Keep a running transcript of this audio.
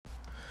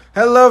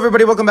Hello,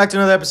 everybody. Welcome back to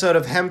another episode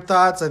of Hemp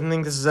Thoughts. I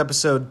think this is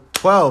episode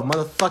 12,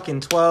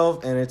 motherfucking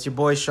 12, and it's your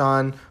boy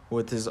Sean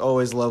with his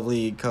always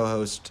lovely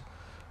co-host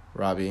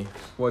Robbie.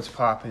 What's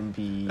poppin',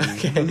 B?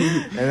 Okay, and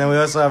then we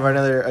also have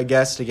a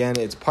guest again.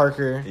 It's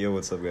Parker. Yo,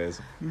 what's up,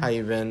 guys? How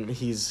you been?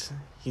 He's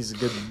a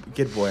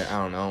good boy. I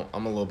don't know.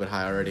 I'm a little bit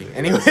high already.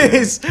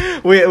 Anyways,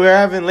 we're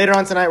having later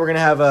on tonight. We're gonna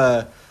have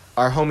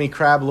our homie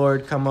Crab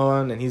Lord come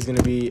on, and he's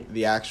gonna be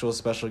the actual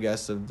special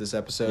guest of this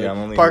episode. Yeah, I'm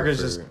only Parker's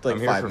here for, just like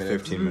I'm 5 here for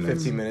minutes. 15 minutes.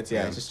 15 minutes.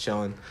 Yeah, Yeah. just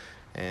chilling,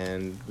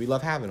 and we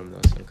love having him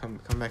though. So come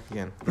back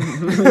again.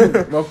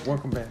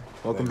 Welcome back.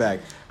 Welcome back.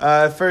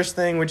 First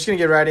thing, we're just gonna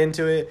get right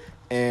into it,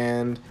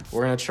 and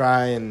we're gonna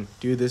try and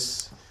do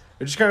this.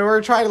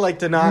 We're trying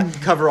to not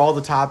cover all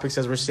the topics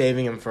as we're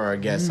saving them for our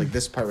guests, like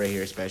this part right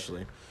here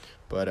especially.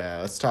 But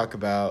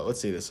let's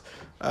see this.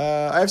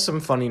 I have some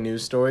funny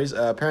news stories.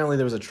 Apparently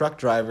there was a truck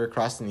driver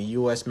crossing the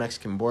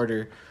U.S.-Mexican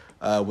border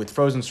with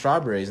frozen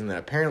strawberries, and then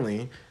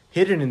apparently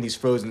hidden in these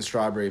frozen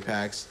strawberry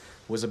packs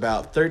was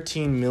about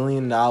 $13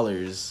 million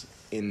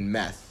in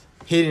meth.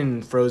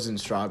 Hidden frozen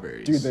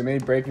strawberries. Dude, they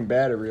made Breaking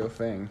Bad a real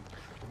thing.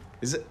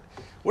 Is it?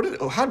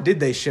 How did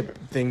they ship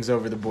things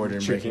over the border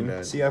in Chicken. Breaking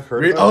Bad? See, I've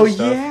heard about this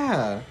stuff.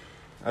 Yeah.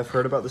 I've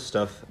heard about this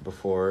stuff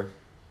before.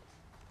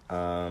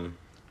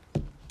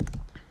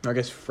 I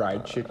guess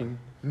fried chicken.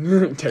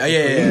 Yeah.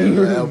 Technically.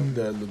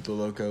 The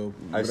loco.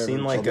 I've Whatever.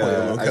 seen like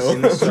Chipotle I've loco.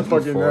 seen this stuff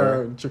Fucking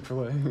before.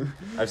 Chick-fil-A.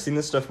 I've seen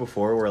this stuff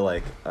before where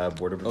like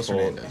border Los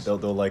patrol Hernandez.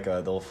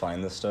 they'll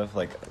find this stuff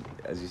like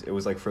it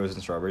was like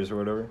frozen strawberries or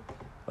whatever.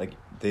 Like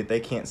they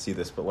can't see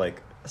this, but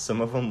like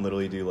some of them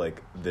literally do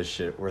like this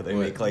shit where they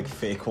What? make like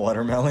fake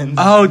watermelons.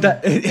 Oh,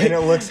 that and it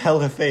looks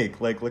hella fake.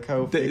 Like look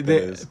how fake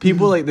that is.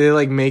 people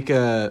they make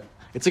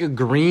it's like a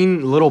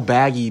green little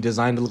baggie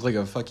designed to look like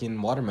a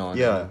fucking watermelon.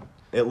 Yeah,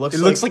 it looks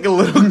like a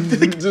little.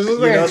 Just you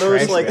like know a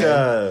those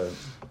trash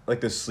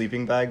like the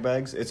sleeping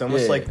bags. It's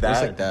almost Yeah, like it looks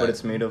that, like that. but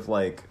it's made of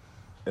like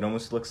it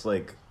almost looks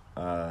like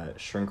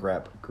shrink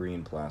wrap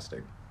green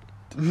plastic.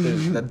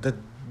 that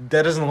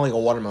doesn't look like a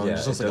watermelon. Yeah, it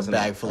just looks it like a doesn't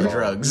bag full of at all.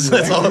 drugs.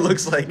 That's all it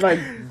looks like. My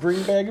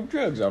green bag of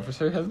drugs,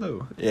 officer.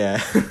 Hello.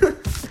 Yeah.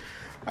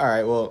 All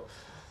right. Well,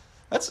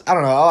 I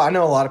don't know. I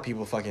know a lot of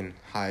people fucking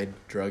hide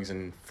drugs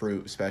and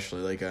fruit,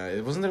 especially like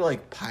wasn't there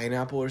like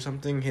pineapple or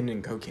something hidden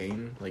in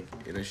cocaine, like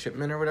in a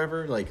shipment or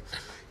whatever? Like,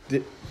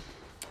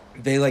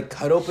 they like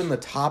cut open the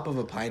top of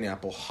a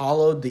pineapple,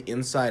 hollowed the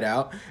inside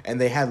out,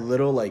 and they had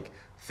little like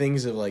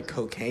things of like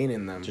cocaine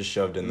in them. Just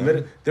shoved in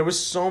there. There was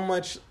so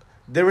much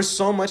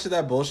of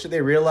that bullshit.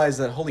 They realized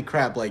that holy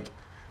crap, like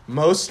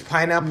most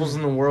pineapples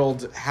in the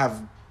world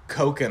have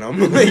coke in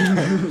them.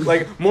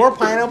 like more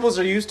pineapples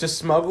are used to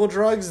smuggle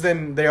drugs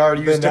than they are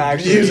used to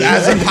actually use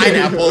as a use.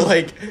 pineapple.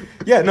 Like,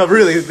 yeah, no,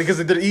 really, because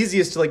they're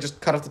easiest to like just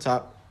cut off the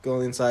top, go on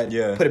the inside,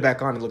 Yeah. put it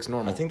back on. It looks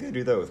normal. I think they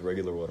do that with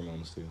regular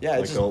watermelons too. Yeah, like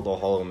it's just- they'll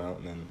hollow them out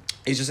and then.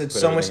 it's put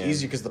so much everything in,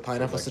 easier because the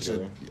pineapple is put such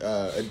it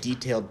a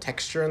detailed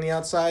texture on the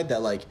outside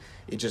that like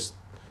it just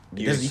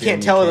You you assume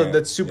can't you tell can't,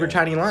 that super yeah.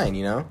 tiny line.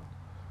 You know,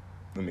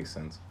 That makes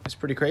sense. it's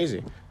pretty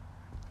crazy.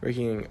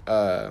 Freaking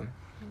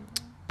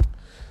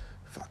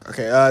Fuck.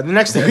 Okay. The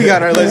next thing we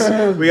got on our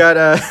list, we got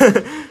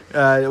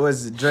it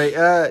was Drake.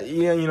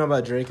 You know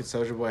about Drake and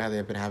Soulja Boy, how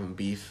they've been having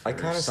beef. I or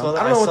kind of something.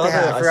 saw that. I don't know what they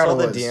had. I I forgot saw what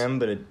the it was. DM,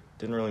 but it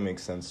didn't really make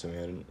sense to me.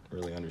 I didn't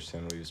really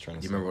understand what he was trying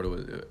to Do say. you remember what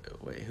it was?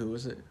 Wait, who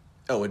was it?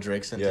 Oh, what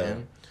Drake sent to Yeah.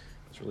 him.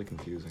 It's really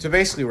confusing. So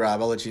basically,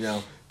 Rob, I'll let you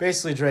know.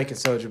 Basically, Drake and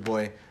Soulja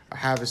Boy are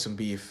having some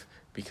beef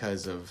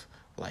because of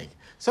like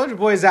Soulja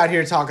Boy is out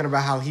here talking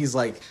about how he's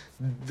like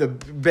the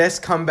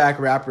best comeback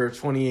rapper of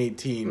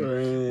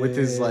 2018 with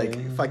his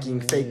like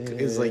fucking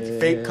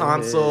fake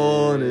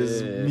console and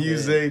his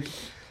music,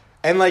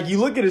 and like you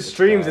look at his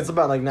streams, it's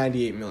about like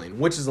 98 million,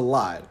 which is a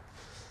lot.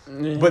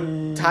 But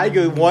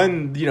Tyga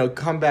won,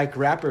 comeback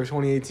rapper of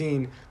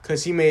 2018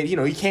 because he made,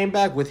 he came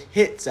back with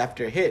hits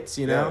after hits,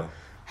 Yeah.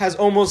 Has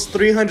almost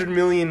 300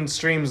 million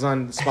streams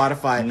on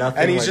Spotify. Nothing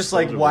And he's like just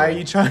like, Soulja why Boy. are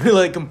you trying to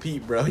like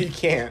compete, bro? You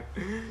can't.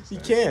 You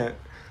can't.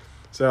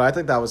 So I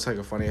think that was kind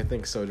of funny. I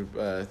think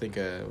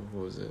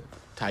what was it?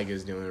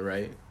 Tyga's doing it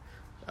right.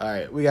 All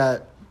right, we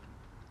got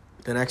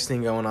the next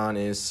thing going on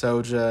is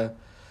Soulja.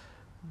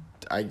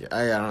 I don't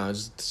know,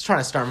 just trying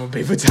to start my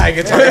beef with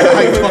Tyga, talking about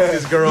how he fucked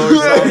this girl or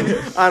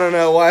something. I don't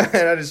know why.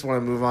 I just want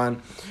to move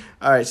on.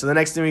 All right, so the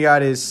next thing we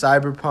got is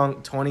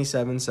Cyberpunk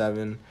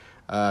 2077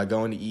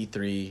 going to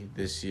E3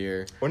 this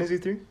year. When is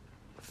E3?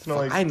 It's not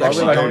like I probably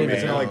actually like, don't it's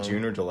even not know. like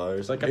June or July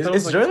or something. I thought it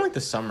It's was during like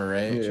the summer,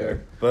 right? Yeah.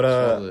 Sure. But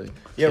So the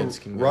yeah, kids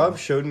can go. Rob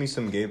showed me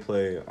some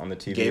gameplay on the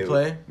TV.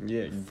 Gay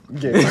Yeah.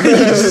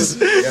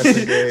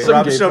 Some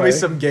Rob gay showed me play.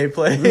 some gay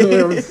play.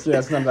 Yeah,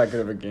 it's not that good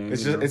of a game.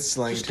 It's you just know? it's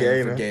slang Just term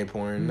gay, for man. gay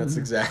porn. That's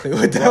exactly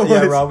what that Yeah, was.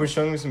 yeah, Rob was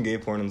showing me some gay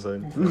porn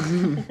inside.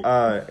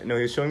 No,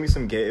 he was showing me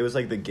some gay. It was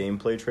like the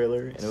gameplay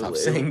trailer. And Stop it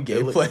was, saying it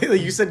gameplay.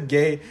 Like you said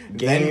gay.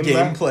 Then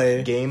game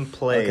gameplay.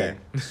 Gameplay Okay.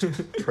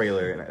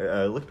 trailer. And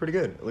it looked pretty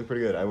good. It looked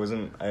pretty good. I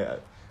wasn't. I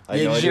had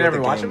Yeah, no did idea you what never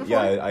the watch game- it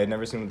before? Yeah, I had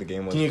never seen what the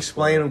game was. Can you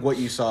before. explain what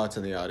you saw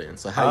to the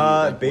audience? Like how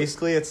you like,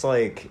 Basically, it's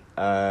like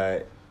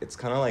it's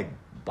kind of like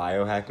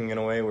biohacking in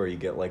a way where you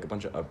get like a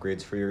bunch of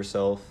upgrades for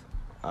yourself.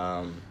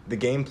 The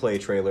gameplay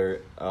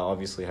trailer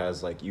obviously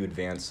has like you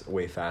advance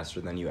way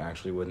faster than you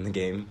actually would in the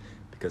game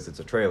because it's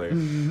a trailer.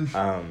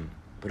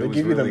 But They it was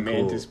give you really the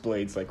cool. mantis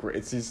blades, like where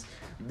it's these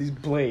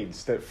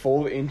blades that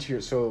fold into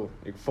your, so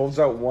it folds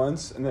out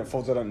once and then it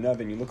folds out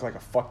another, and you look like a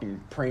fucking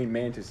praying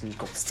mantis, and you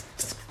just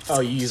go. Oh,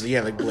 you usually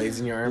have like blades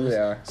in your arms.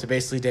 Yeah. So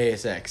basically,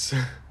 Deus Ex,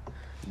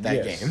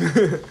 that Yes.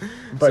 game.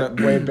 But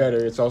So- way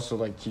better. It's also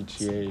like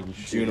GTA and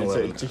shit. June It's a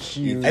 11th.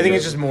 huge. I think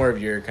it's just more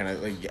of your kind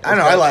of like. I don't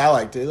know. I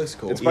liked it. It looks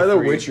cool. It's by the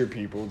E3. Witcher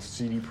people. It's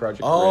CD Projekt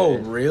Oh,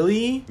 Red.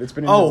 really? It's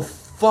been in Oh, the-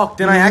 fuck.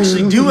 Then I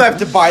actually do have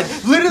to buy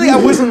it. Literally, I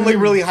wasn't like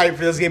really hyped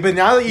for this game, but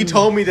now that you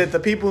told me that the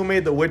people who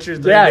made The Witcher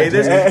 3 Yeah, I made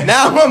this, did.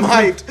 now I'm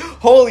hyped.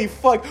 Holy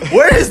fuck.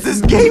 Where has this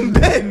game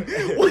been?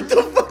 What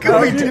the fuck How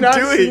have we have you been not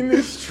doing? seen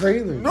this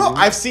trailer? No, dude?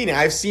 I've seen it.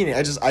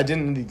 I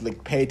didn't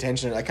like pay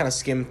attention. I kind of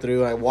skimmed through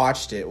and I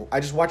watched it. I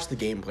just watched the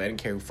gameplay. I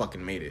didn't care who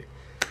fucking made it.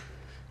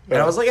 And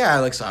I was like, yeah,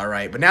 it looks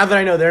alright. But now that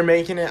I know they're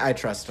making it, I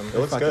trust them. It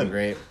looks fucking good.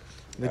 great.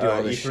 They do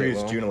all this E3 shit is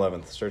well. June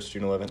 11th. Starts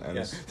June 11th. Yeah.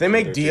 Ends They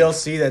make June 13th.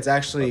 DLC that's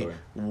actually By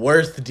the way.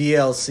 worth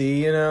DLC,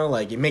 you know?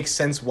 Like, it makes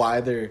sense why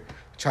they're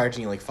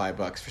charging you like $5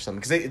 for something.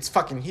 Because it's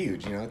fucking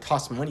huge, you know? It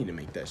costs money to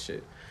make that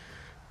shit.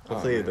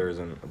 Hopefully man. there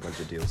isn't a bunch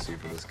of DLC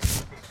for this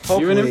game.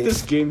 Hopefully, Even if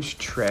this game's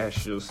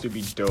trash, it'll still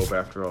be dope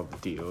after all the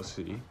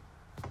DLC.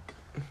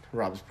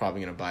 Rob's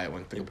probably going to buy it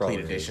when the He complete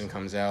probably edition is.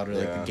 comes out. Or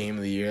like Yeah. the game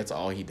of the year. That's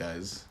all he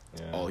does.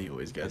 Yeah. All he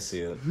always I gets.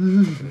 see it.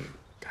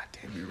 God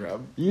damn you,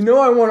 Rob. You know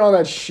I want all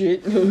that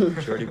shit. Did you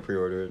already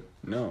pre-order it?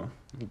 No,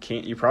 you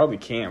can't. You probably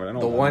can, but I don't.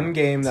 The want one it.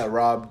 game that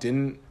Rob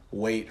didn't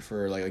wait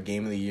for like a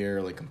game of the year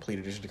or like complete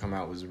edition to come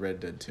out was Red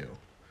Dead 2.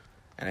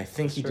 And I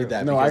think he Sure. did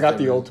that. No, because I got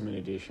they the were- Ultimate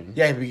Edition.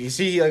 Yeah, but you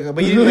see, like,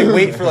 but you didn't like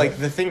wait for like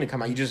the thing to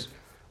come out. You just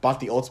bought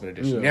the Ultimate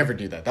Edition. You Yeah. never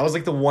do that. That was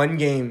like the one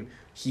game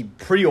he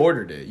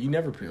pre-ordered it. You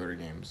never pre-order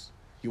games.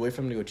 You wait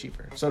for them to go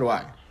cheaper. So do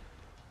I.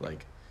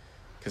 Like,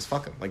 cause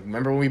fuck them. Like,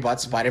 remember when we bought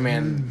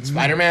Spider-Man?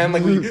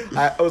 Like,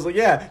 I was like,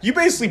 yeah, you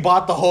basically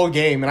bought the whole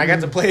game, and I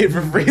got to play it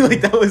for free.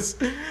 Like that was,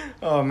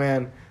 oh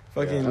man,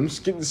 fucking. I'm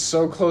just getting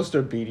so close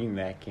to beating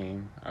that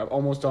game.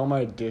 Almost all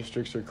my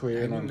districts are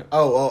clear. And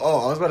I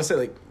was about to say,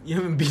 like, you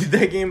haven't beat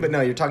that game, but no,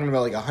 you're talking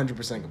about, like,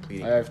 100%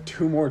 completing. I have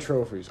 2 more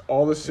trophies.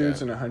 All the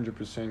suits Yeah. and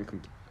 100%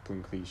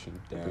 completion.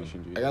 Damn.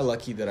 Completion, dude. I got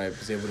lucky that I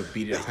was able to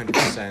beat it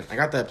 100%. I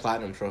got that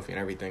platinum trophy and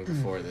everything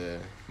before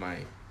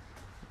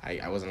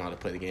I wasn't allowed to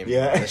play the game.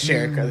 Yeah.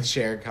 The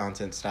share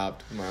content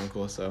stopped with my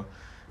uncle, so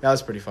that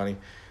was pretty funny.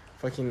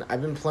 Fucking,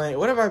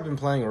 what have I been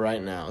playing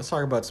right now? Let's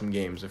talk about some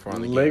games if we're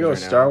on the Lego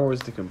games right Star now. Wars: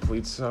 The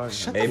Complete Saga.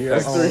 Shut on the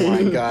fuck PS3. Oh my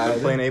I'm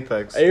god. playing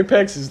Apex.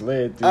 Apex is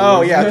lit, dude.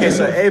 Oh yeah, okay,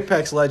 so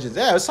Apex Legends.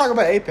 Yeah, let's talk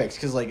about Apex,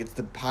 because, like, it's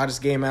the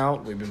hottest game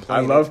out. We've been I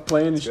playing love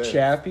playing It's this good.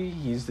 Chappie.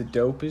 He's the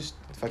dopest.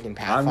 fucking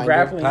Pathfinder. I'm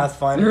grappling.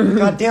 Pathfinder.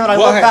 God damn it, I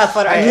Well, love hey,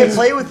 Pathfinder. I hey, can't hey.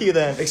 play with you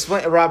then.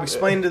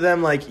 Explain to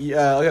them, like, okay,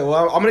 well,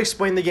 I'm gonna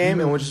explain the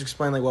game, and we'll just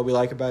explain, like, what we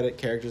like about it,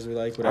 characters we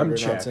like, whatever I'm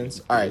Chappie.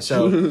 nonsense. Alright,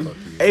 so,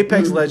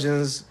 Apex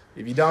Legends,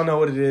 if you don't know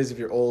what it is, if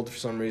you're old for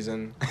some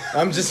reason,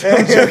 I'm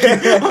joking,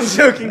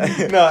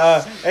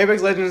 No,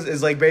 Apex Legends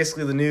is, like,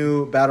 basically the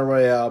new Battle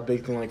Royale,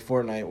 big thing like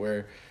Fortnite,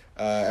 where,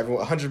 everyone,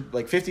 100,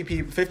 like,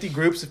 50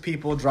 groups of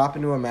people drop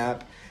into a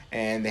map,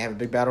 and they have a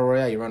big Battle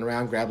Royale, you run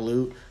around, grab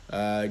loot,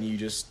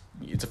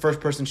 it's a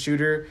first-person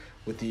shooter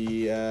with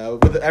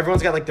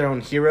everyone's got like their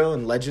own hero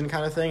and legend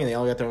kind of thing, and they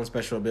all got their own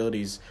special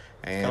abilities.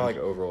 And Kind of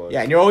like Overwatch.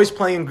 yeah, and you're always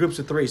playing in groups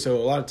of 3, so a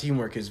lot of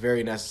teamwork is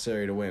very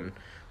necessary to win.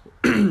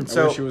 I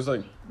So wish it was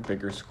like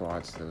bigger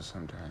squads though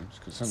sometimes,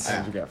 because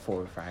sometimes you got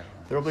 4 or 5 of them.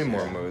 There'll be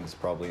more modes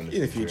probably in the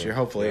in the future,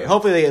 hopefully, Yeah.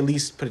 hopefully they at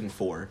least put in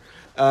 4.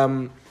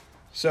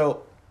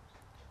 So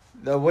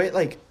the way,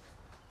 like,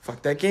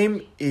 fuck, that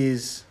game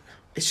is,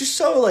 it's just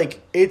so,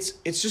 like, it's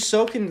just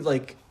so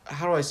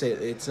how do I say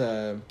it? It's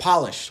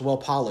polished, well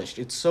polished.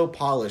 It's so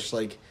polished,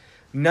 like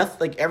nothing,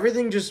 like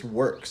everything just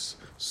works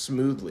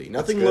smoothly.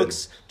 Nothing good.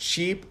 looks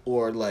cheap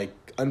or like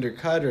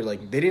undercut or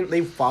like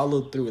they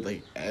followed through with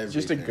like everything. It's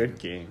just a good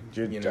game,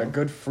 You know? a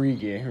good free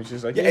game. It's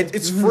just like Yeah,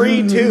 it's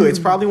free too. It's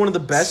probably one of the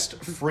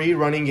best free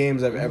running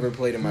games I've ever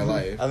played in my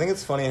life. I think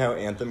it's funny how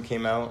Anthem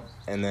came out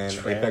and then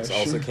Trash. Apex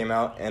also came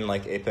out, and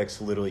like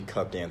Apex literally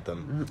cupped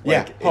Anthem. Yeah,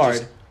 Like, it hard.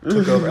 just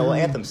took over. Well,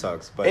 Anthem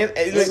sucks, but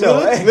still.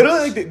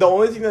 Literally, like, the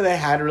only thing that they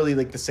had really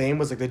like the same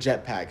was like the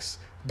jetpacks.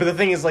 But the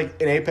thing is,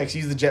 like in Apex,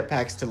 you use the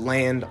jetpacks to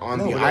land on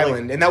No, the but, like,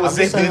 island, and that was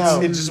I'm it. just saying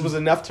how- It just was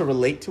enough to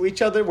relate to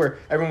each other. Where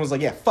everyone was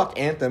like, "Yeah, fuck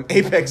Anthem.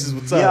 Apex is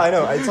what's up." Yeah, I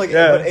know. It's like,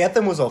 Yeah. but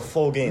Anthem was a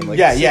full game. Like,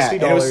 Yeah,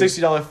 $60, and it was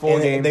 $60 full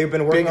and game. They've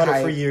been working big on it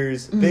hype. for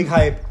years. Big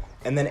hype,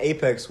 and then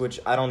Apex, which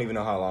I don't even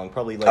know how long.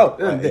 Probably like Oh,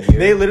 a they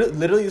year.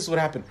 literally this is what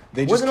happened.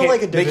 They just Wasn't it came,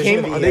 like a they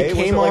division came of they EA?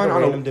 came Wasn't it like on a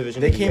on random division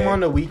they of came EA?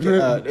 on a week.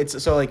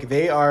 It's so like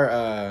they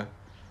are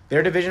they're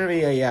a division of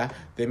EA. Yeah,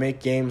 they make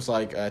games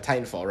like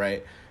Titanfall,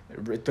 right?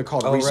 They're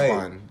called Oh, right.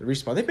 Respawn.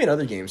 Respawn. They've made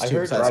other games too. I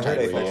heard besides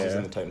Apex Titanfall. is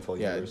in the Titanfall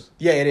Yeah, universe.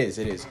 yeah, it is.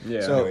 It is. Yeah.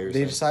 I know So what you're they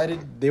saying.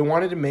 decided they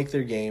wanted to make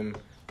their game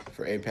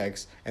for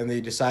Apex, and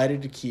they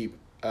decided to keep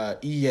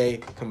EA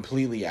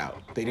completely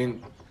out.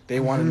 They They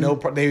wanted no.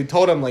 They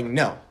told him like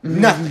no,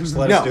 nothing. Just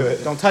let us do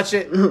it. Don't touch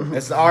it.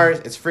 It's ours.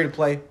 It's free to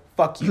play.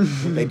 Fuck you.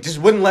 They just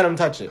wouldn't let him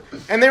touch it,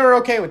 and they were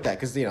okay with that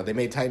because they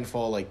made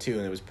Titanfall like 2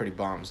 and it was pretty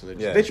bomb, so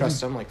they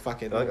trust him. Like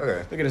fuck it. Like,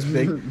 okay. Look at us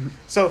big.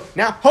 So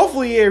now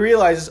hopefully EA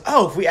realizes,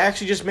 if we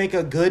actually just make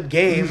a good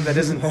game that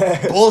isn't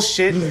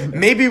bullshit,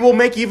 maybe we'll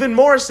make even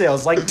more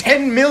sales, like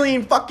 10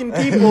 million fucking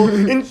people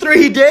in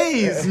 3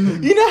 days.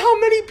 You know how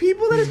many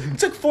people that is? It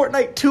took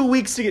Fortnite 2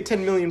 weeks to get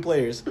 10 million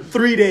players.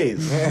 3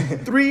 days.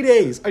 3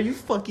 days. Are you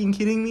fucking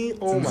kidding me?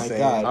 Oh my insane.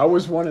 god. I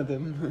was one of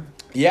them.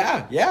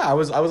 Yeah. I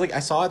was like, I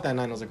saw it that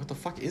night and I was like, what the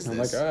fuck is this? I'm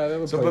like,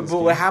 alright,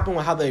 but what happened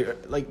with how they,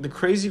 like, the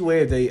crazy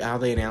way how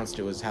they announced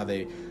it was how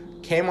they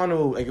came onto,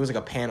 like, it was like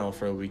a panel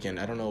for a weekend.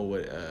 I don't know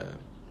what,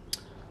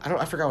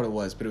 I forgot what it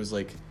was, but it was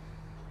like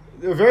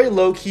a very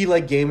low-key,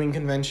 like, gaming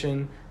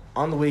convention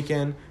on the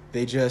weekend.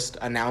 They just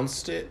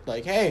announced it,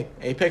 like, hey,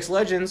 Apex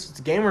Legends, it's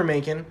a game we're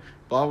making,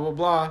 blah, blah,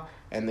 blah.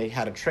 And they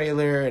had a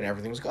trailer and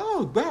everything was,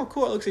 wow,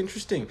 cool, it looks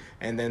interesting.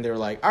 And then they were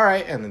like, all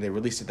right, and then they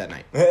released it that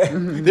night.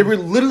 They were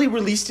literally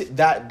released it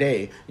that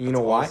day. You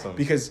know why? Awesome.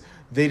 Because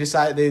they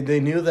decided, they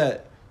knew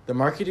that the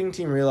marketing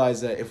team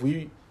realized that if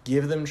we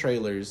give them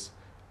trailers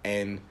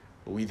and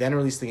we then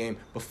release the game,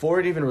 before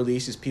it even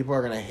releases, people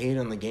are going to hate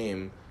on the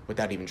game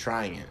without even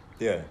trying it.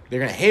 Yeah. They're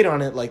going to hate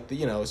on it, like,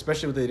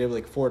 especially what they did with,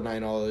 like, Fortnite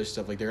and all other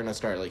stuff. Like, they're going to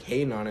start, like,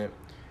 hating on it,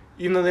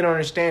 even though they don't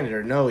understand it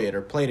or know it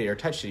or played it or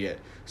touched it yet.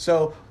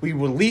 So we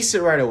release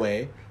it right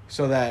away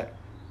so that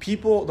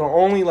people, the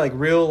only, like,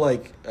 real,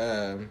 like,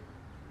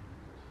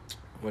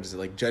 what is it,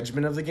 like,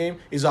 judgment of the game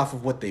is off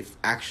of what they've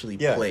actually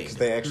played. Yeah,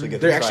 they actually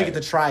get They actually get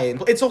to try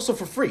it. It's also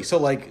for free. So,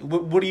 like,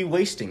 what are you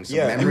wasting? Some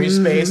memory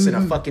space and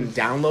a fucking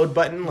download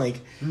button?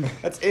 Like,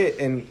 that's it.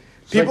 And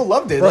people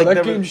loved it. Bro, Like,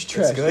 that game's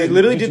trash. they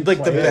literally Did did, you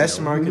like, the play it?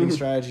 best marketing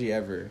strategy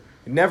ever.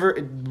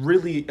 It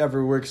really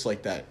ever works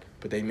like that.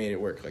 But they made it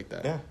work like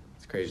that. Yeah.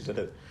 It's crazy. Did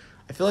it.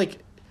 I feel like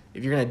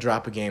if you're going to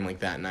drop a game like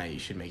that night, you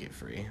should make it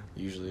free.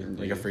 Usually.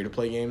 Like, a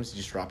free-to-play games, you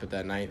just drop it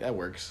that night. That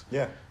works.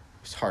 Yeah.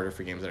 It's harder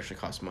for games that actually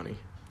cost money.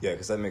 Yeah,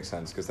 because that makes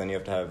sense. Because then you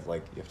have to have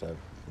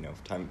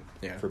time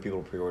for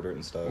people to pre-order it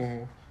and stuff.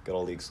 Mhm. Get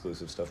all the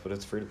exclusive stuff, but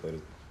it's free to play.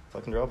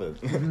 Fucking drop it.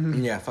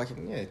 Yeah,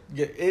 fucking,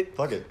 yeah.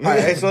 Fuck it. All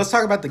right, so let's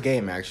talk about the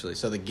game, actually.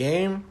 So the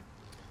game,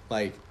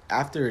 like,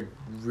 after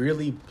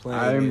really playing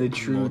I am it the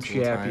true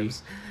multiple Chappie.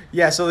 times.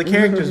 Yeah, so the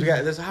characters,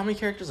 there's how many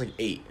characters? Like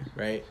 8,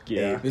 right?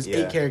 Yeah. There's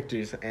 8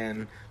 characters,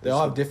 and they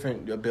all have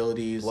different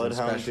abilities and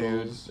Bloodhound dude.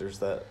 specials. There's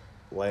that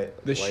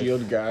The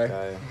shield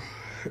guy.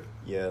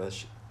 Yeah,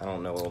 I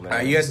don't know. All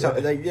right, you guys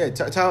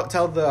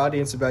tell the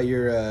audience about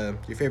your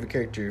favorite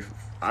character.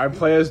 I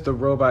play as the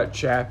robot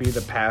Chappie,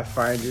 the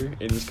Pathfinder,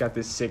 and he's got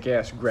this sick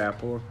ass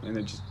grapple, and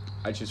it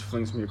just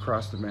flings me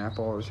across the map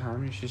all the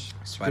time. It's just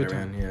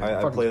Spider-Man, yeah.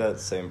 I Fuck. play that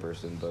same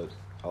person, but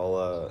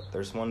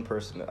there's one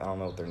person, I don't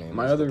know what their name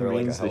My is. other but they're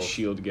main's like the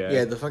shield guy.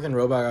 Yeah, the fucking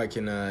robot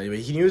guy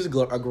he can use a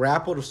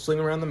grapple to sling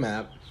around the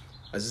map,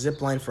 a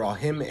zip line for all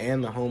him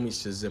and the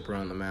homies to zip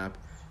around the map,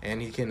 and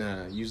he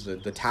can use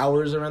the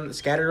towers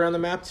scattered around the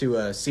map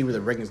to see where the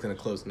ring is going to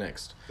close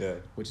next. Yeah.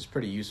 Which is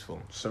pretty useful.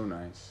 So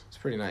nice. It's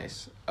pretty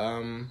nice.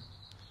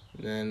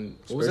 Then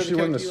what was the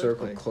Especially when the character you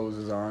circle liked?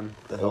 closes on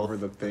The over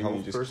health- the the thing, health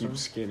you just person? keep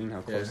skating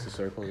how close Yeah. the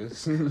circle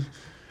is.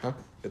 Huh?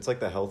 It's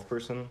like the health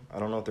person. I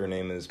don't know what their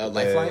name is. but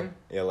Lifeline?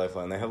 Yeah,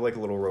 Lifeline. They have like a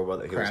little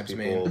robot that heals Crabs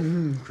people.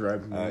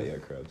 Grab me. Yeah,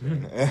 crabs.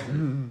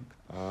 Man.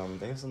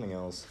 They have something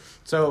else.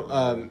 So,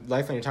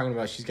 Lifeline you're talking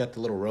about, she's got the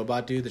little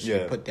robot dude that she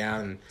can put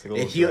down. It's like a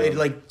little It drone.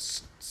 like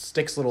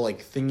sticks little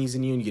like thingies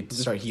in you and you get to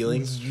start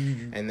healing.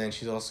 And then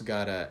she's also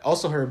got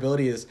also her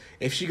ability is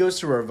if she goes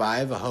to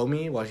revive a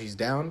homie while she's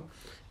down,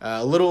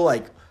 her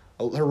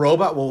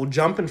robot will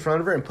jump in front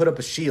of her and put up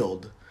a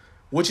shield.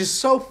 Which is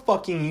so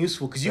fucking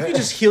useful because you can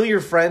just heal your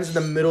friends in the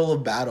middle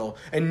of battle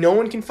and no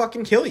one can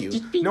fucking kill you.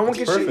 No one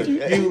can shoot perfect.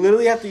 you. You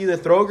literally have to either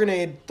throw a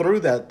grenade through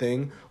that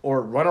thing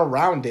or run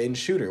around it and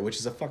shoot her, which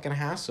is a fucking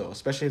hassle,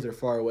 especially if they're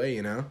far away,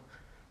 you know?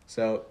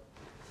 So,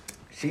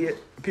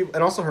 and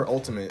also her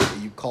ultimate,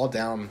 you call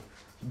down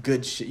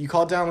good shit. You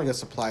call down like a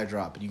supply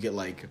drop and you get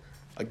like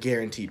a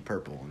guaranteed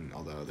purple and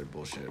all the other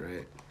bullshit,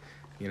 right?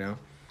 You know?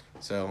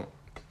 So,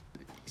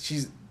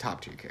 she's top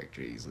tier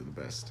character, easily the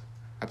best.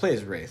 I play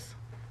as Wraith.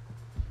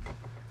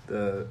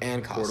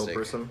 And portal Caustic.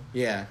 person.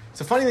 Yeah.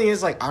 So funny thing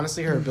is, like,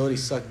 honestly, her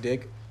abilities suck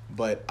dick,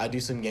 but I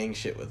do some gang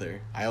shit with her.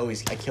 I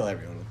kill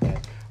everyone with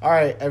that. All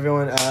right,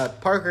 everyone.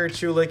 Parker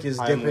Chulik is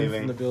I'm dipping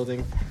leaving. from the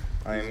building.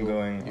 I am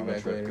going You on a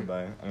back trip. later.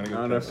 Goodbye. I'm gonna go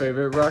On our piss.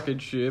 favorite rocket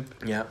ship.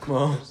 Yeah.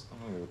 Well,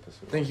 I'm gonna go piss.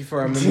 thank you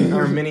for our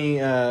mini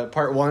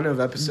part 1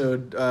 of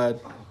episode.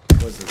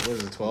 What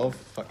is it? 12?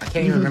 Fuck, I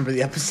can't even remember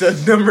the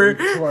episode number.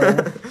 12.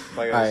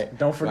 Bye, guys. All right.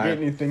 Don't forget Bye.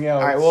 anything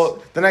else. All right.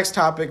 Well, the next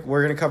topic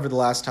we're gonna cover the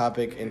last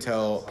topic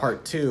until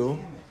part 2.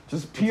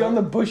 just pee on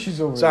the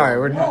bushes over Sorry, there.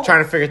 we're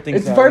trying to figure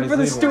things It's out. part What for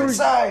the is legal.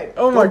 story.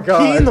 Oh my Go god.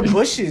 Pee in the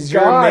bushes.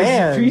 You're God, a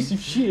man. you piece of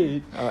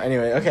shit. Oh,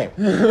 anyway, okay.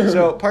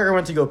 So Parker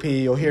went to go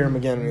pee. You'll hear him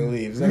again when he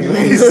leaves.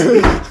 Anyways,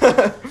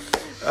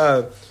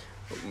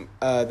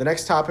 the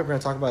next topic we're gonna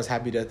talk about is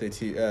Happy Death Day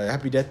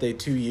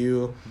to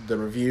You, the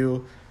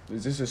review.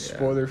 Is this a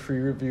spoiler-free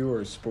review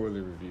or a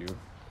spoiler review?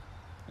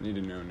 I need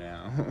to know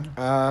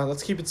now.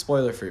 Let's keep it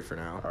spoiler free for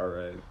now. All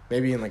right.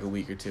 Maybe in like a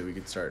week or two we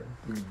could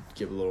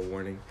give a little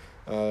warning.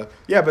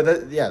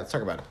 Let's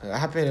talk about it.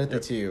 Happy birthday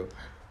to you.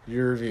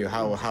 Your review.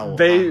 How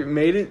they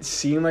made it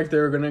seem like they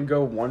were gonna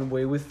go one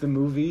way with the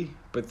movie,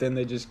 but then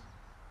they just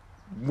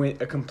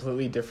went a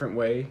completely different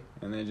way,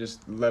 and they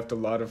just left a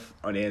lot of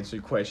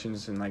unanswered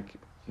questions in like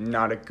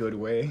not a good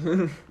way.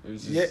 It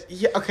was just...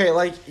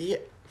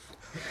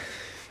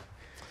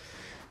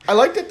 I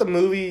like that the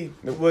movie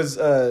was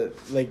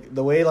like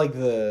the way like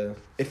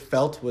it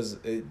felt was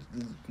it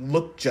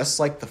looked just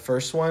like the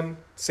first one,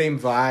 same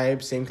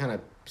vibe, same kind of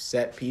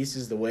set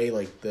pieces, the way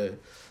like the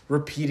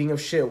repeating of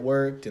shit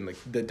worked and like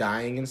the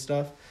dying and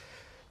stuff.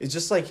 It's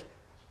just like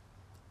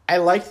I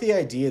like the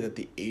idea that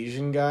the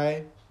Asian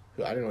guy,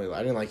 who I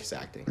didn't like his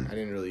acting. I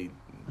didn't really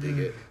dig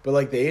it. But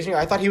like the Asian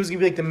guy, I thought he was gonna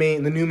be like the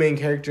new main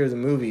character of the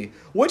movie,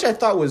 which I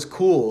thought was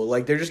cool.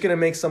 Like they're just gonna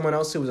make someone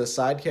else who was a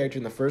side character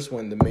in the first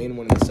one the main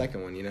one in the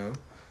second one, you know?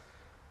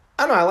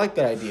 I don't know, I like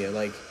that idea.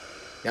 Like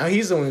now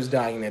he's the one who's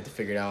dying and they have to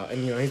figure it out,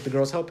 and you know, the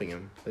girl's helping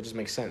him. That just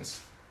makes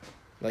sense.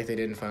 Like they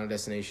did in Final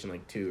Destination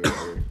like 2 or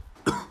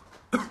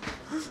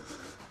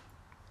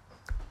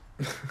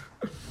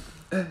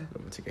I'm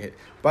gonna take a hit.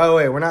 By the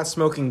way, we're not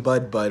smoking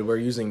Bud. We're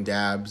using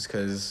dabs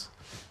because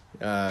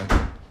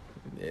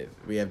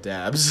we have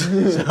dabs.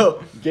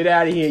 So get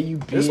out of here, you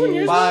bitch. This one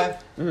yours? Bye.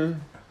 The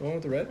one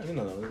with the red? I didn't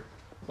know that was.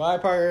 Bye,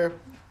 Parker.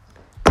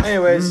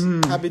 Anyways,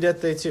 happy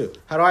Death Day 2.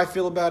 How do I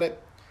feel about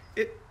it?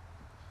 Is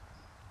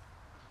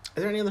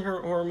there any other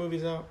horror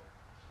movies out?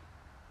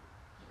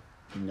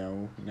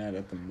 No, not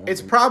at the moment.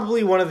 It's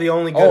probably one of the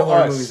only good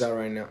horror Us. movies out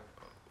right now.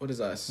 What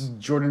is Us?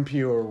 Jordan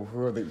Peele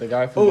or the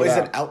guy from Oh, is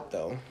it out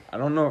though? I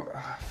don't know.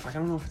 I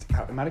don't know if it's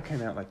out. It might have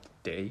come out like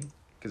today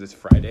because it's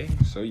Friday.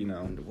 So you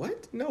know.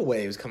 What? No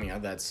way it was coming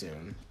out that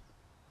soon.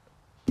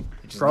 You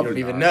Probably don't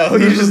even not. know.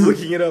 You're just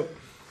looking it up.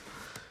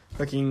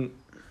 Fucking.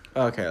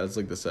 Okay, let's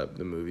look this up.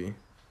 The movie.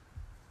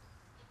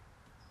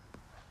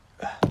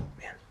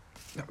 Man.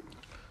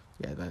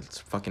 Yeah, let's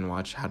fucking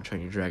watch How to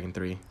Train Your Dragon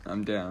 3.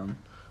 I'm down.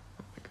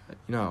 Oh my god.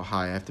 You know how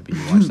high I have to be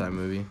to watch that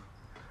movie?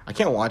 I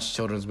can't watch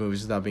children's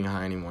movies without being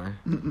high anymore.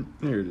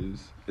 Here it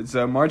is. It's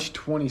March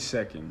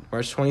 22nd.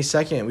 March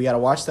 22nd. We gotta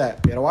watch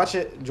that. We gotta watch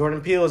it.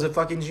 Jordan Peele is a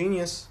fucking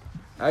genius.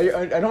 I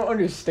don't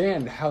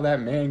understand how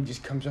that man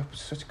just comes up with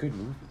such good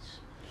movies.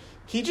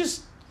 He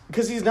just...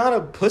 Because he's not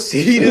a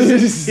pussy.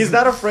 He's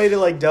not afraid to,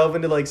 like, delve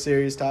into, like,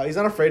 serious topics. He's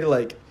not afraid to,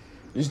 like...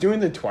 He's doing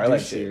the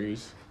Twilight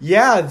series.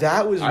 Yeah,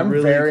 that was I'm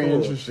really very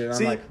cool. interested.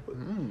 See, I'm like,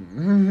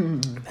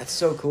 that's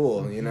so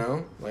cool, you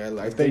know? Like,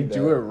 I if they think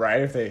do that. it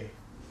right, if they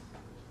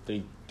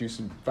do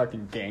some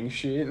fucking gang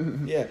shit.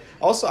 Yeah.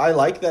 Also, I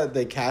like that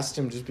they cast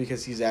him just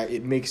because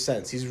it makes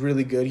sense. He's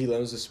really good. He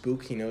knows the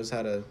spook. He knows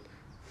how to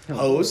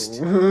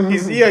host.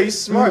 He's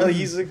smart. Like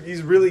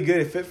he's really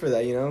good at fit for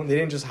that, you know? They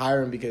didn't just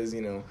hire him because,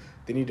 you know,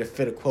 they need to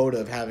fit a quota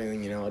of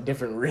having, you know, a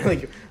different,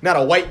 really, not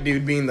a white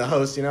dude being the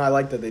host, you know? I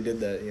like that they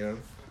did that, you know?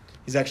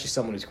 He's actually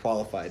someone who's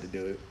qualified to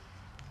do it.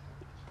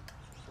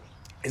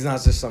 He's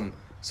not just some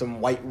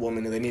white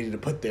woman who they needed to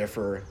put there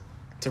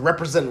to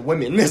represent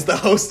women as the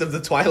host of the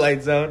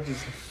Twilight Zone.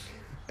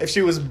 If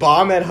she was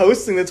bomb at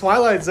hosting the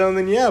Twilight Zone,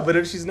 then yeah, but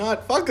if she's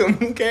not, fuck them,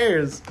 who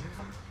cares?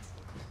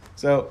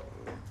 So,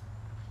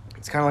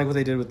 it's kind of like what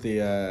they did with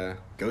the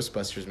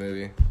Ghostbusters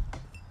movie.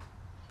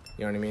 You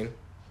know what I mean?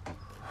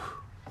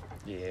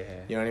 Yeah.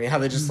 You know what I mean? How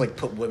they just, like,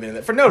 put women in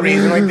it for no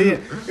reason.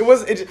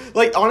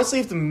 Like, honestly,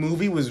 if the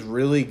movie was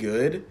really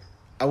good,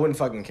 I wouldn't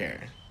fucking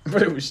care.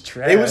 But it was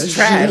trash. It was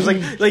trash.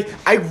 Like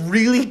I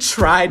really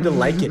tried to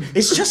like it.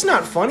 It's just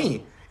not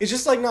funny. It's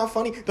just like not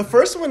funny. The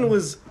first one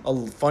was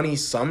funny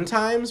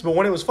sometimes, but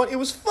when it was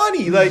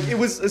funny. Like it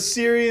was a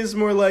serious,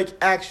 more like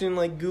action,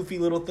 like goofy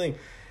little thing.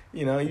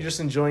 You know, you're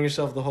just enjoying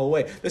yourself the whole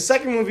way. The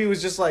second movie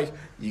was just like,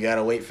 you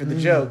gotta wait for the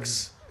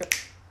jokes.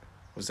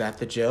 Was that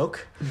the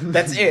joke?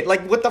 That's it.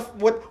 Like what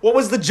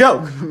was the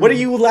joke? What are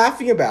you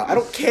laughing about? I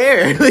don't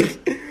care.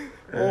 Like,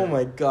 oh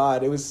my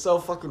god, it was so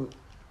fucking.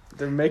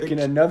 They're making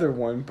another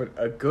one, but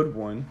a good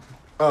one.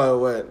 Oh,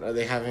 what? Are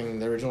they having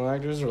the original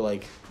actors, or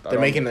like they're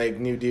making like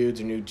new dudes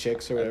or new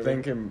chicks or whatever?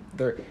 I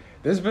think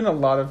there's been a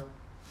lot of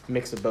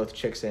mix of both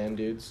chicks and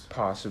dudes.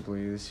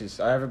 Possibly. It's just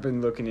I haven't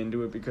been looking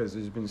into it because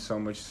there's been so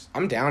much.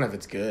 I'm down if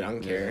it's good. I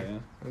don't care. Yeah.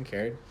 I don't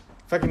care.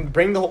 If I can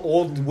bring the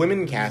old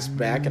women cast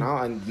back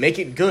and make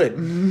it good.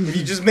 If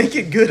you just make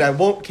it good, I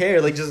won't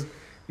care. Like just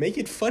make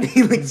it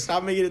funny. Like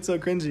stop making it so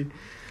cringy.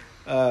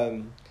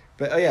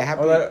 But oh yeah,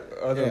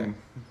 happy.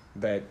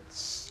 That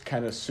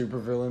kind of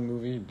supervillain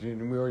movie.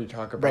 Didn't we already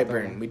talk about that?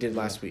 Brightburn. We did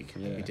last week.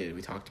 Yeah. We did.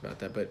 We talked about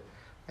that. But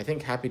I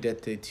think Happy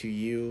Death Day to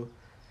You.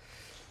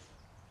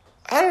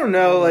 I don't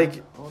know.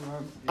 Like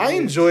I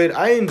enjoyed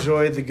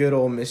the good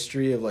old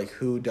mystery of like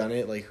who done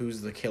it, like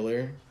who's the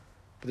killer.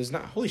 But there's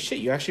not. Holy shit!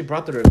 You actually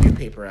brought the review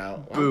paper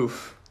out. Wow.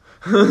 Boof.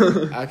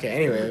 Okay.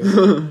 Anyways,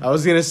 I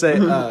was gonna say.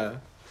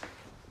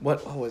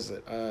 What was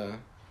it?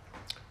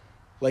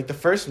 Like the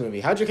first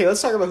movie.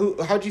 Let's talk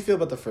about how'd you feel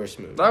about the first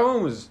movie? That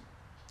one was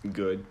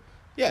good.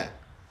 Yeah.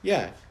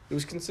 Yeah, it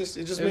was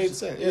consistent. It just It was made just-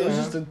 sense. It was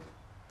just a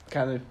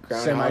kind of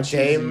Groundhog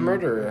Day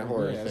murder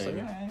horror It's thing.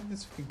 like,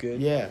 this would be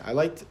good. Yeah, I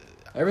liked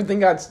Everything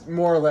got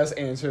more or less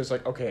answers.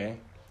 Like, okay,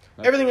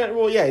 everything.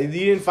 Well, yeah, you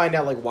didn't find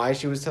out like why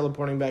she was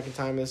teleporting back in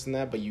time, this and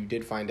that, but you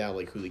did find out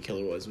like who the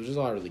killer was, which is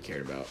all I really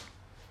cared about.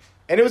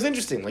 And it was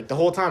interesting. Like the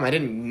whole time, I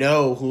didn't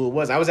know who it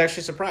was. I was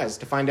actually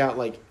surprised to find out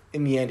like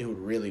in the end who it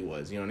really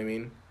was. You know what I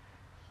mean?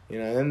 You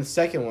know. And then the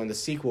second one, the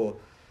sequel,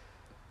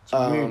 it's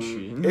weird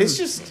shit. it's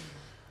just,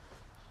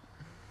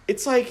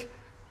 it's like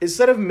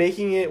instead of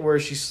making it where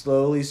she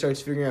slowly starts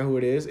figuring out who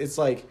it is, it's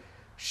like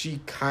she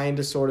kind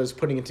of sort of is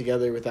putting it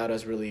together without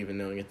us really even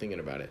knowing and thinking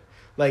about it.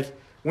 Like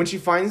when she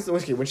finds I'm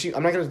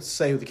not gonna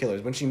say who the killer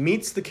is. When she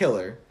meets the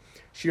killer,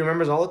 she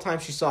remembers all the time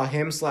she saw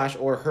him /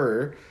 or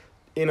her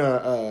in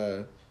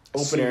a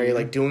open area,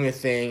 like doing a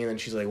thing, and then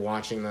she's like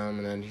watching them,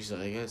 and then she's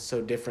like, "It's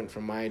so different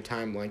from my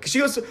timeline." Because she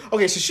goes,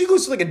 so she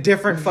goes to like a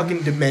different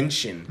fucking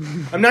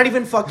dimension. I'm not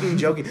even fucking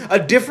joking. A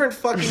different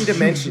fucking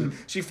dimension.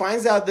 She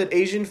finds out that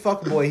Asian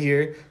fuckboy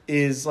here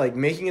is like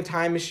making a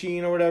time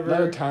machine or whatever.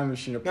 Not a time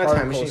machine. Not a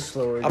time machine.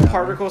 Slower A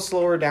particle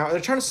slower down. They're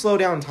trying to slow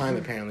down time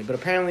apparently, but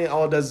apparently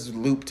all it does is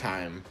loop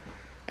time.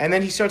 And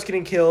then he starts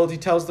getting killed. He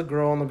tells the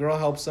girl, and the girl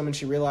helps him, and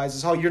she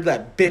realizes, "Oh, you're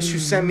that bitch who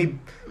sent me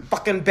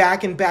fucking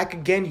back and back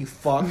again, you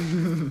fuck."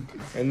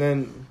 And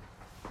then,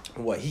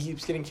 he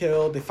keeps getting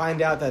killed. They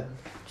find out that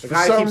the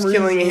guy keeps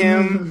killing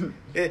him.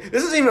 This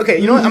isn't even okay.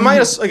 You know what? I might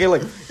just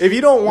look. If you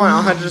don't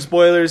want 100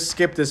 spoilers,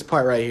 skip this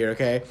part right here,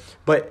 okay?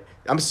 But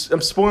I'm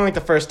spoiling like the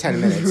first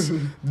 10 minutes.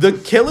 The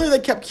killer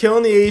that kept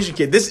killing the Asian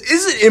kid. This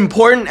isn't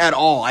important at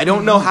all. I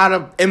don't know how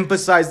to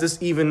emphasize this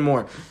even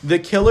more. The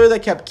killer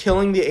that kept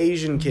killing the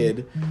Asian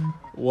kid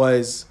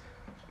was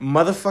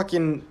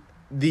motherfucking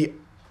the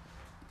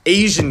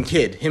Asian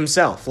kid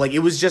himself. Like it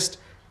was just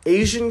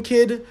Asian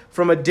kid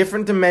from a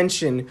different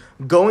dimension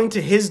going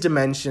to his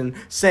dimension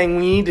saying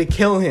we need to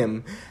kill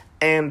him.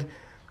 And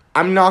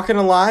I'm not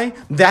gonna lie,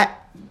 that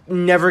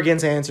never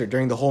gets answered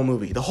during the whole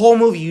movie. The whole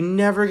movie, you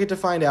never get to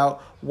find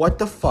out what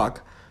the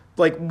fuck,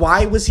 like,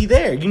 why was he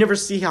there? You never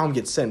see how him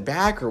get sent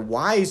back or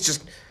why.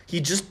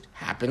 He just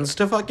happens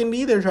to fucking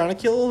be there trying to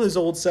kill his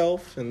old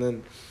self. And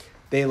then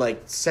they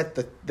set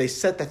the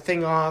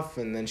thing off,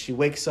 and then she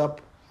wakes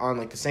up on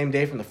like the same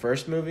day from the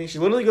first movie. She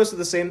literally goes to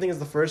the same thing as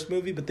the first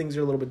movie, but things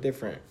are a little bit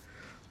different.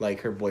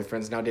 Like her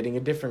boyfriend's now dating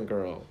a different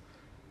girl.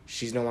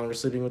 She's no longer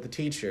sleeping with the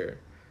teacher.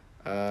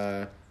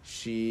 The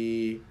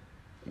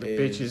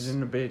bitch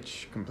isn't a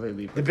bitch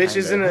completely. The bitch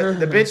isn't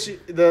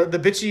the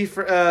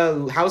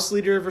bitchy house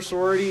leader of her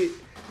sorority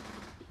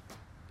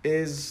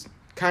is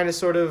kind of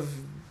sort of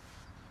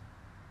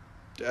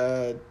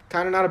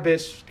kind of not a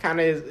bitch. Kind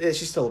of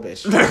she's still a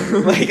bitch.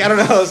 Like I don't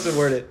know how else to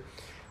word it.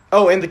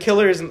 Oh, and the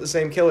killer isn't the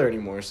same killer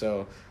anymore.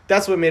 So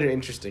that's what made it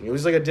interesting. It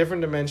was like a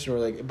different dimension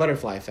where like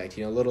butterfly effect.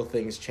 You know, little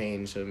things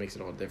change, so it makes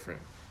it all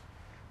different.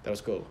 That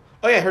was cool.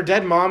 Oh yeah, her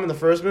dead mom in the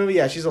first movie.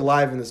 Yeah, she's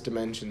alive in this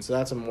dimension, so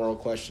that's a moral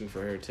question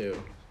for her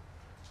too.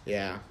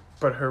 Yeah.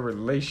 But her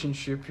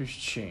relationship has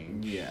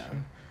changed. Yeah.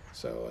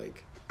 So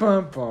like.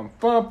 Bum bum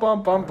bum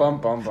bum bum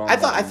bum bum bum. I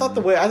thought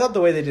the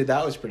way they did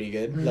that was pretty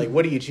good. Like,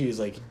 what do you choose?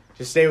 Like,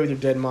 to stay with your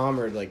dead mom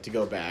or like to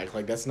go back?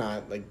 Like, that's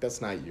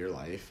not your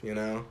life, you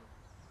know.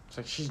 It's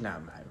like she's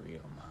not my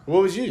real mom.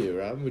 What would you do,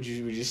 Rob? Would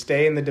you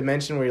stay in the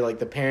dimension where you're like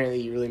the parent that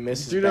you really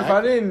miss? Dude, if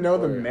I didn't know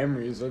the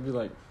memories, I'd be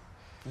like,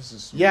 this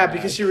is. Yeah,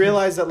 because she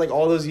realized that like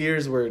all those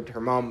years where her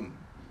mom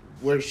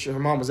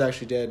was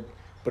actually dead,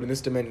 but in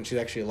this dimension she's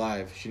actually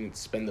alive. She didn't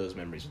spend those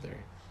memories with her.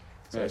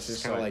 So Yeah, it's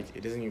just kind of like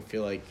it doesn't even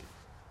feel like.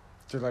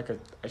 They're like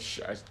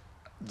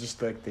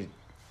just like the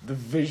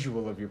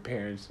visual of your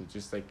parents is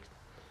just like.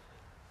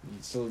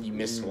 So you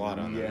missed a lot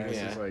on them. Yeah, it's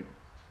just like.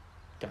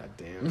 God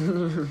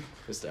damn.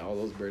 Just all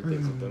those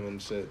birthdays with them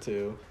and shit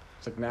too.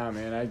 It's like, nah,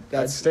 man,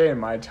 I'd stay in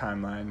my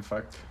timeline.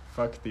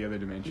 Fuck the other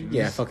dimensions.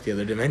 Yeah, fuck the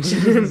other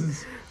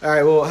dimensions. All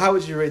right, well, how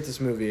would you rate this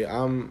movie?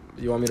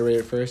 You want me to rate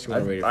it first? You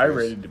want to rate it first? I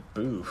rated it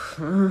boof.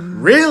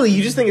 Really?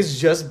 You just think it's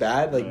just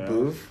bad, like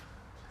boof?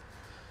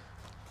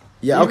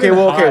 Yeah. Even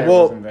High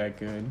wasn't that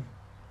good.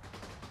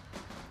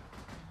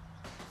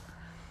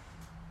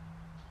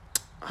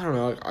 I don't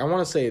know. I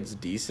want to say it's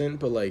decent,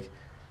 but like,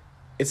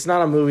 it's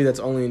not a movie that's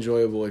only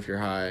enjoyable if you're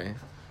high.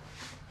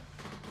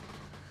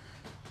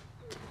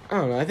 I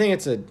don't know. I think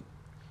it's a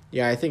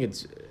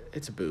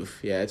boof.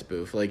 Yeah, it's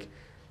boof. Like,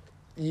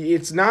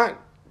 it's not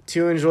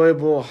too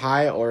enjoyable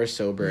high or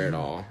sober at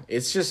all.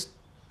 It's just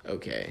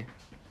okay.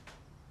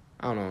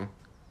 I don't know.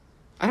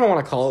 I don't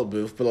want to call it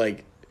boof, but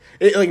like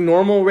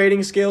normal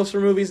rating scales for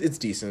movies, it's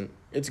decent.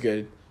 It's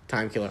good.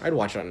 Time killer. I'd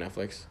watch it on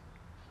Netflix.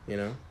 You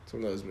know, it's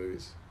one of those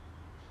movies.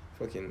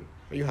 Fucking.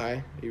 Are you high?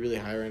 Are you really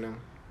high right now?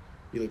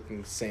 You look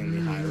insanely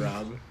high,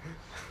 Rob.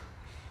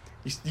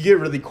 You get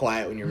really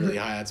quiet when you're really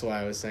high. That's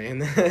why I was saying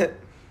that.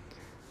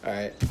 All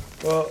right.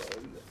 Well.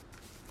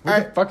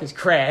 What the fuck is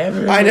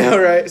crab? I know,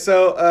 right?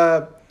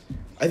 So,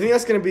 I think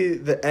that's going to be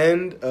the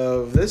end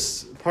of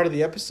this part of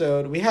the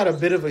episode. We had a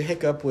bit of a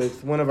hiccup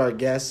with one of our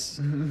guests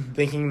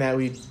thinking that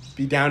we'd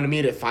be down to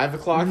meet at 5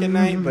 o'clock at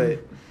night, but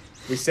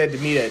We said to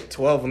meet at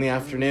 12 in the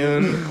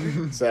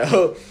afternoon.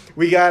 So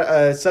we got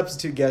a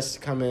substitute guest to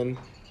come in,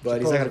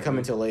 but he's not going to come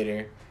until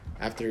later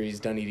after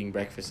he's done eating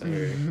breakfast, I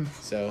heard.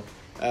 So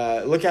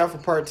look out for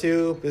part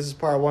 2. This is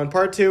part 1.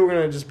 Part 2, we're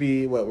going to just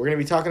be, we're going to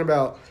be talking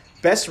about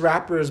best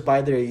rappers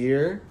by their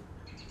year.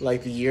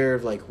 Like the year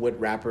of like what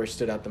rapper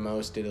stood out the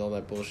most, did all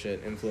that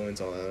bullshit, influence,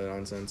 all that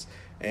nonsense.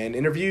 And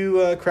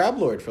interview Crab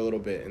Lord for a little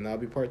bit, and that'll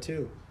be part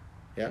 2.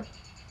 Yeah?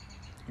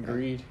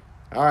 Agreed.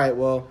 All right,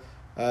 well,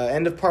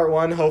 end of part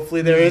 1.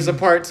 Hopefully there is a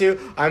part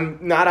 2. I'm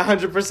not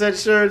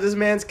 100% sure this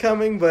man's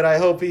coming, but I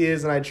hope he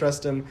is, and I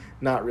trust him.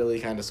 Not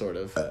really, kind of, sort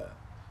of.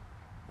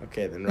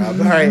 Okay, then,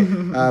 Rob. All right,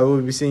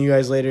 we'll be seeing you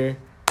guys later.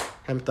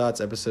 Hemp Thoughts,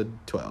 episode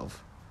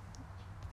 12.